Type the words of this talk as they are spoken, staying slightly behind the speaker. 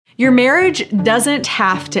Your marriage doesn't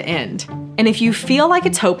have to end. And if you feel like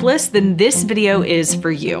it's hopeless, then this video is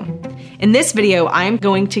for you. In this video, I'm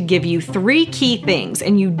going to give you 3 key things,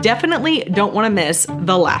 and you definitely don't want to miss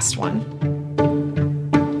the last one.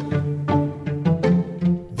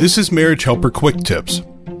 This is Marriage Helper Quick Tips,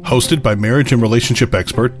 hosted by marriage and relationship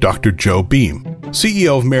expert Dr. Joe Beam,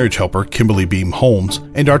 CEO of Marriage Helper Kimberly Beam Holmes,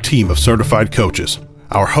 and our team of certified coaches.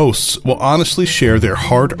 Our hosts will honestly share their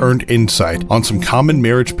hard-earned insight on some common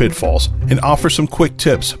marriage pitfalls and offer some quick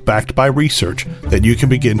tips backed by research that you can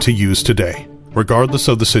begin to use today. Regardless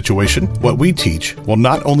of the situation, what we teach will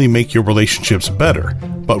not only make your relationships better,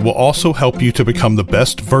 but will also help you to become the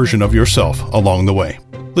best version of yourself along the way.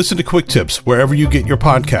 Listen to Quick Tips wherever you get your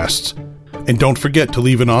podcasts. And don't forget to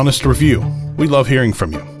leave an honest review. We love hearing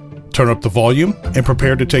from you. Turn up the volume and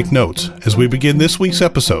prepare to take notes as we begin this week's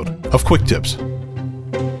episode of Quick Tips.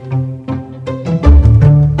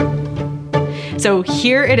 So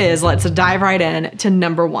here it is. Let's dive right in to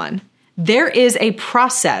number 1. There is a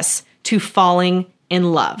process to falling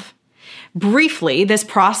in love. Briefly, this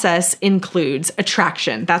process includes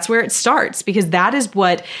attraction. That's where it starts, because that is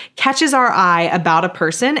what catches our eye about a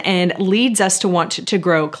person and leads us to want to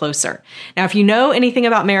grow closer. Now, if you know anything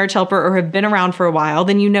about Marriage Helper or have been around for a while,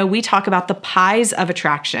 then you know we talk about the pies of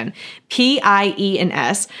attraction,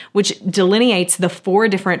 P-I-E-N-S, which delineates the 4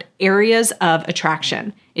 different areas of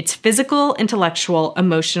attraction. It's physical, intellectual,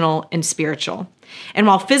 emotional, and spiritual. And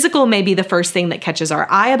while physical may be the first thing that catches our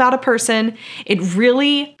eye about a person, it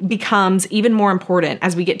really becomes even more important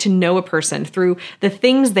as we get to know a person through the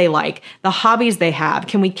things they like, the hobbies they have.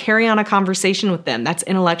 Can we carry on a conversation with them? That's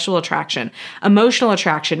intellectual attraction. Emotional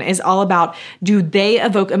attraction is all about, do they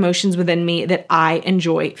evoke emotions within me that I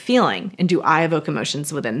enjoy feeling? And do I evoke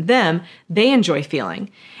emotions within them they enjoy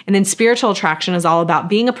feeling? And then spiritual attraction is all about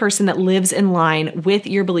being a person that lives in line with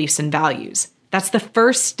your beliefs and values. That's the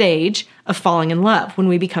first stage of falling in love, when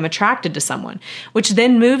we become attracted to someone, which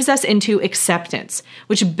then moves us into acceptance,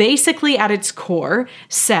 which basically at its core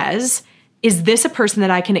says, is this a person that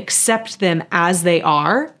I can accept them as they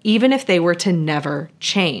are, even if they were to never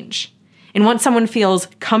change? And once someone feels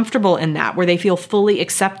comfortable in that, where they feel fully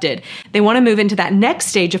accepted, they want to move into that next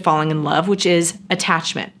stage of falling in love, which is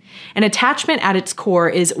attachment. And attachment at its core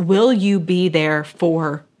is, will you be there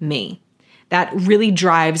for me? That really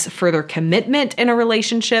drives further commitment in a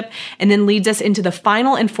relationship and then leads us into the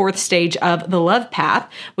final and 4th stage of the love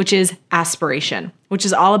path, which is aspiration, which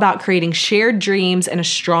is all about creating shared dreams and a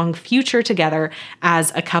strong future together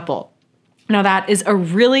as a couple. Now, that is a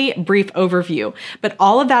really brief overview, but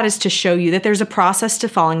all of that is to show you that there's a process to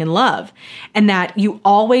falling in love and that you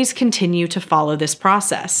always continue to follow this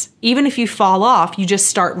process. Even if you fall off, you just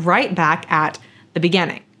start right back at the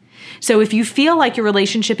beginning. So if you feel like your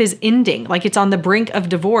relationship is ending, like it's on the brink of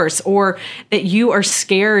divorce, or that you are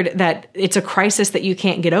scared that it's a crisis that you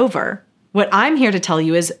can't get over, what I'm here to tell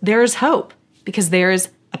you is there is hope, because there is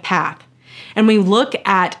a path. And when we look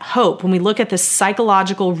at hope, when we look at the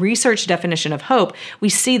psychological research definition of hope, we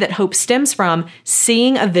see that hope stems from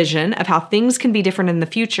seeing a vision of how things can be different in the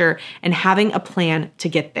future and having a plan to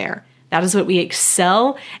get there. That is what we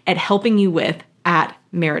excel at helping you with at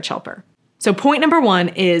Marriage Helper. So point number 1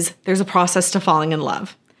 is there's a process to falling in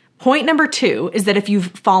love. Point number 2 is that if you've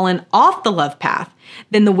fallen off the love path,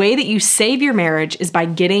 then the way that you save your marriage is by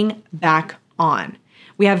getting back on.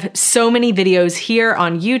 We have so many videos here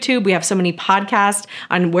on YouTube. We have so many podcasts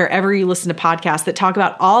on wherever you listen to podcasts that talk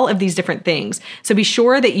about all of these different things. So be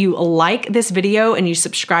sure that you like this video and you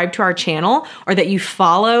subscribe to our channel, or that you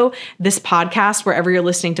follow this podcast wherever you're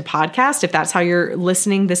listening to podcasts, if that's how you're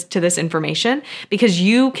listening to this information, because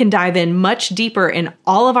you can dive in much deeper in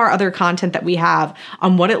all of our other content that we have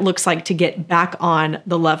on what it looks like to get back on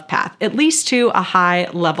the love path, at least to a high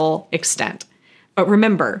level extent. But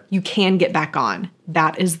remember, you can get back on.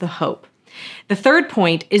 That is the hope. The 3rd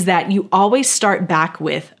point is that you always start back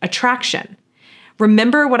with attraction.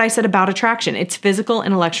 Remember what I said about attraction. It's physical,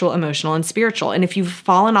 intellectual, emotional, and spiritual. And if you've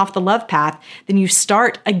fallen off the love path, then you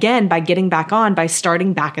start again by getting back on, by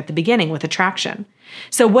starting back at the beginning with attraction.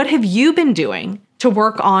 So what have you been doing to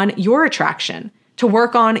work on your attraction, to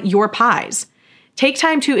work on your pies? Take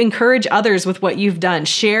time to encourage others with what you've done.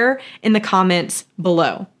 Share in the comments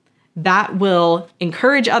below. That will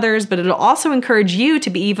encourage others, but it'll also encourage you to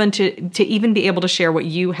be even be able to share what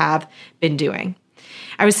you have been doing.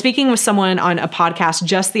 I was speaking with someone on a podcast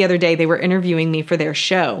just the other day. They were interviewing me for their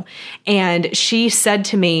show, and she said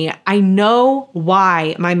to me, I know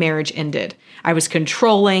why my marriage ended. I was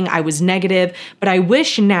controlling, I was negative, but I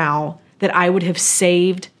wish now that I would have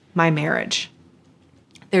saved my marriage.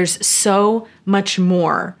 There's so much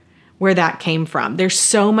more where that came from. There's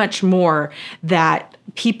so much more that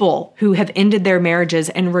people who have ended their marriages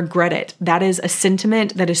and regret it. That is a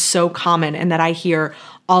sentiment that is so common and that I hear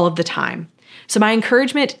all of the time. So my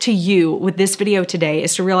encouragement to you with this video today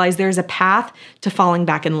is to realize there's a path to falling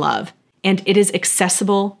back in love, and it is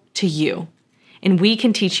accessible to you. And we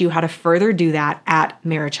can teach you how to further do that at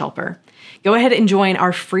Marriage Helper. Go ahead and join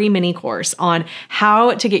our free mini course on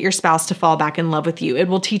how to get your spouse to fall back in love with you. It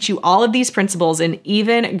will teach you all of these principles in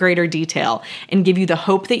even greater detail and give you the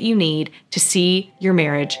hope that you need to see your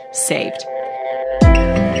marriage saved.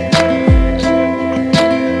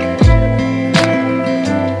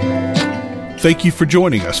 Thank you for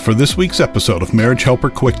joining us for this week's episode of Marriage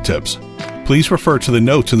Helper Quick Tips. Please refer to the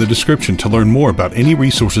notes in the description to learn more about any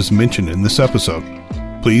resources mentioned in this episode.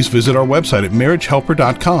 Please visit our website at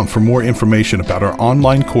marriagehelper.com for more information about our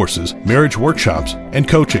online courses, marriage workshops, and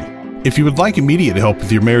coaching. If you would like immediate help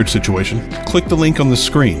with your marriage situation, click the link on the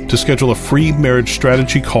screen to schedule a free marriage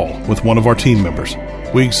strategy call with one of our team members.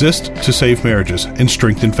 We exist to save marriages and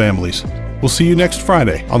strengthen families. We'll see you next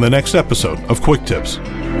Friday on the next episode of Quick Tips.